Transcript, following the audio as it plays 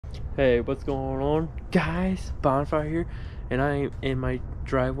Hey, what's going on, guys? Bonfire here, and I am in my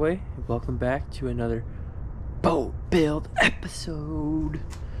driveway. Welcome back to another boat build episode.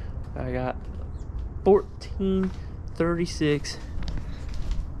 I got 1436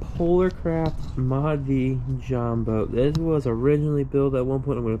 Polarcraft Mod V John boat. This was originally built at one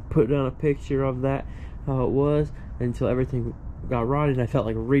point. I'm going to put down a picture of that, how it was, until everything got rotted and I felt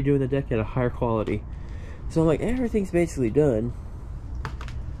like redoing the deck at a higher quality. So I'm like, everything's basically done.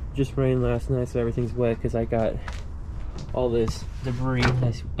 Just rained last night, so everything's wet because I got all this debris.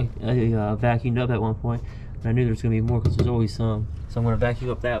 I vacuumed up at one point, and I knew there was going to be more because there's always some. So I'm going to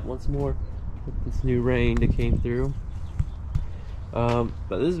vacuum up that once more with this new rain that came through. But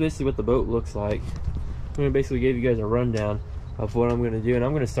this is basically what the boat looks like. I'm going to basically give you guys a rundown of what I'm going to do, and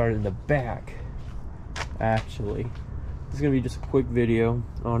I'm going to start in the back, actually. This is going to be just a quick video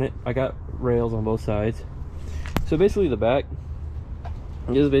on it. I got rails on both sides. So basically the back,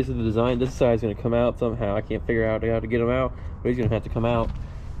 this is basically the design. This side's going to come out somehow. I can't figure out how to get him out, but he's going to have to come out.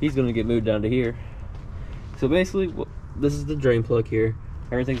 He's going to get moved down to here. So basically, this is the drain plug here.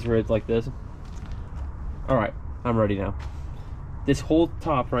 Everything's rigged like this. Alright, I'm ready now. This whole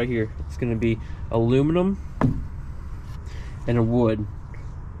top right here is going to be aluminum and a wood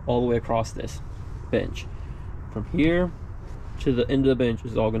all the way across this bench. From here to the end of the bench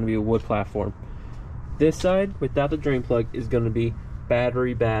is all going to be a wood platform. This side, without the drain plug, is going to be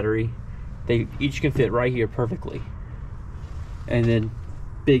battery. They each can fit right here perfectly. And then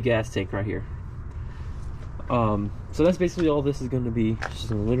big gas tank right here. So that's basically all this is going to be.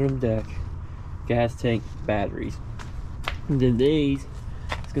 Just an aluminum deck, gas tank, batteries. And then these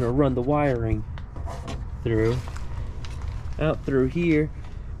is going to run the wiring through, out through here,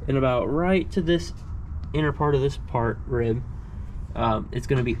 and about right to this inner part of this rib. It's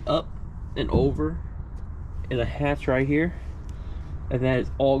going to be up and over in a hatch right here. And that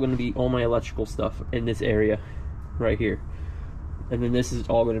is all going to be all my electrical stuff in this area right here. And then this is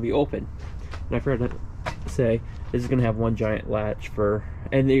all going to be open. And I forgot to say, this is going to have one giant latch for,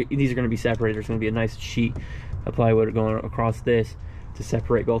 and these are going to be separated. There's going to be a nice sheet of plywood going across this to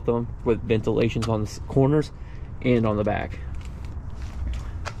separate both of them, with ventilations on the corners and on the back.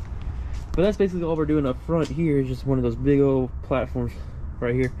 But that's basically all we're doing up front here, is just one of those big old platforms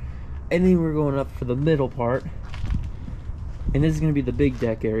right here. And then we're going up for the middle part. And this is going to be the big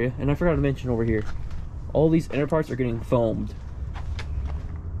deck area. And I forgot to mention over here, all these inner parts are getting foamed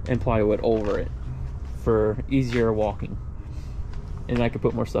and plywood over it for easier walking. And I could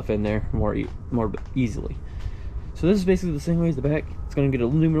put more stuff in there more easily. So this is basically the same way as the back. It's going to get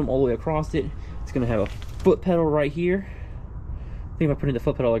aluminum all the way across it. It's going to have a foot pedal right here. I think about putting the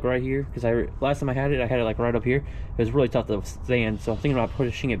foot pedal like right here, because last time I had it like right up here. It was really tough to stand, so I'm thinking about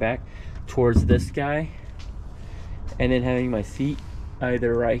pushing it back towards this guy. And then having my seat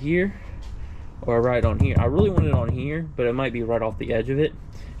either right here or right on here. I really want it on here, but it might be right off the edge of it.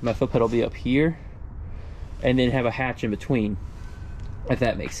 My foot pedal will be up here, and then have a hatch in between, if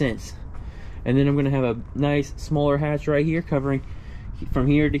that makes sense. And then I'm going to have a nice smaller hatch right here covering from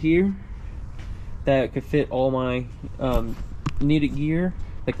here to here that could fit all my needed gear.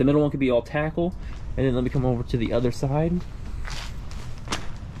 Like the middle one could be all tackle, and then let me come over to the other side.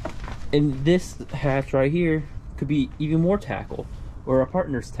 And this hatch right here could be even more tackle, or a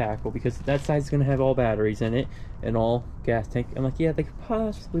partner's tackle, because that side's going to have all batteries in it and all gas tank. I'm like, yeah, they could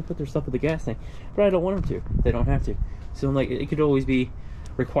possibly put their stuff in the gas tank, but I don't want them to. They don't have to. So I'm like, it could always be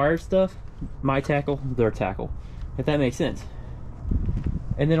required stuff, my tackle, their tackle, if that makes sense.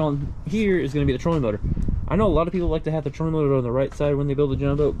 And then on here is going to be the trolling motor. I know a lot of people like to have the trolling motor on the right side when they build a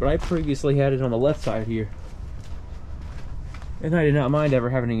John boat, but I previously had it on the left side here. And I did not mind ever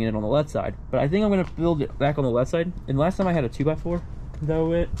having it on the left side. But I think I'm going to build it back on the left side. And last time I had a 2x4 that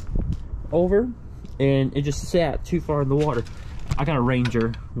went over, and it just sat too far in the water. I got a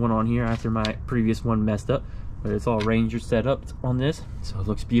Ranger one on here after my previous one messed up. But it's all Ranger set up on this. So it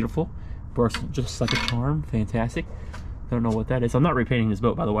looks beautiful. Works just like a charm. Fantastic. I don't know what that is. I'm not repainting this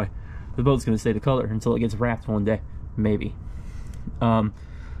boat, by the way. The boat's going to stay the color until it gets wrapped one day. Maybe. But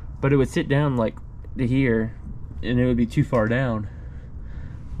it would sit down like to here, and it would be too far down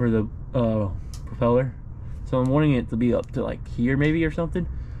for the propeller. So I'm wanting it to be up to like here maybe or something.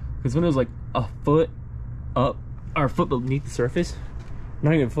 Because when it was like a foot up, or a foot beneath the surface,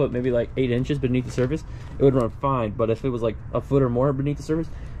 not even a foot, maybe like 8 inches beneath the surface, it would run fine. But if it was like a foot or more beneath the surface,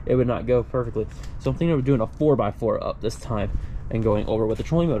 it would not go perfectly. So I'm thinking of doing a 4x4 up this time and going over with the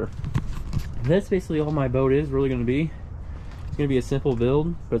trolling motor. And that's basically all my boat is really going to be. It's going to be a simple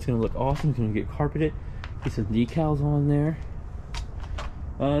build, but it's going to look awesome. It's going to get carpeted. Get some decals on there.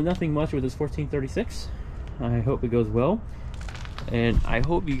 Nothing much with this 1436. I hope it goes well. and I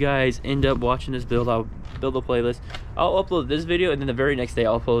hope you guys end up watching this build. I'll build a playlist. I'll upload this video, and then the very next day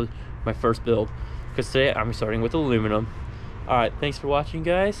I'll upload my first build, because today I'm starting with aluminum. Alright, thanks for watching,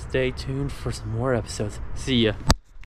 guys. Stay tuned for some more episodes. See ya.